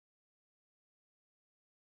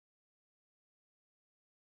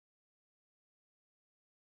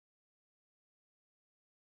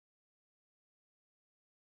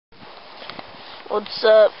What's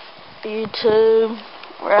up, YouTube?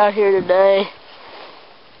 We're out here today.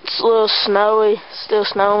 It's a little snowy, still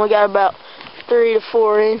snowing. We got about 3 to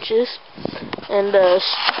 4 inches. And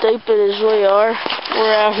stupid as we are,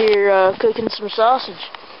 we're out here cooking some sausage.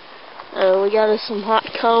 We got us some hot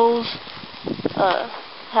coals,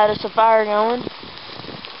 had us a fire going.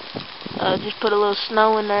 Just put a little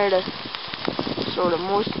snow in there to sort of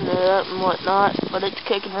moisten it up and whatnot, but it's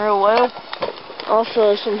cooking real well.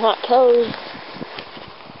 Also some hot coals.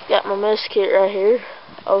 Got my mess kit right here,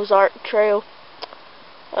 Ozark Trail.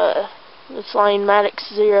 It's Lane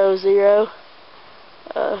Maddox 00.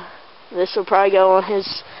 This will probably go on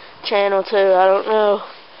his channel too, I don't know.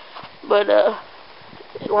 But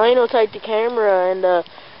Lane will take the camera, and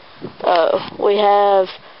we have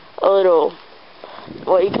a little,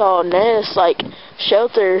 what you call a nest, like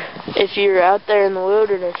shelter if you're out there in the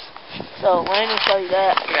wilderness. So Lane will show you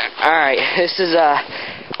that. Alright, this is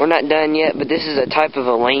we're not done yet, but this is a type of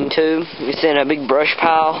a lean-to. It's in a big brush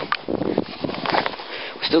pile.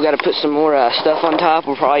 We still got to put some more stuff on top.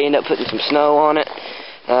 We'll probably end up putting some snow on it.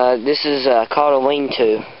 This is called a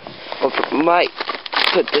lean-to. We might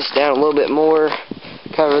put this down a little bit more,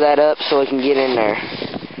 cover that up so we can get in there.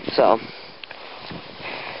 So,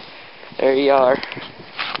 there you are.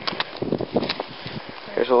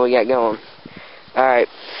 Here's what we got going. Alright,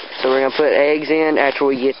 so we're going to put eggs in after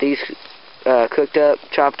we get these cooked up,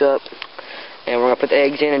 chopped up, and we're going to put the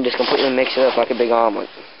eggs in and just completely mix it up like a big omelet.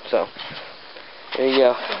 So, there you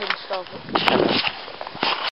go. Go ahead and stop it.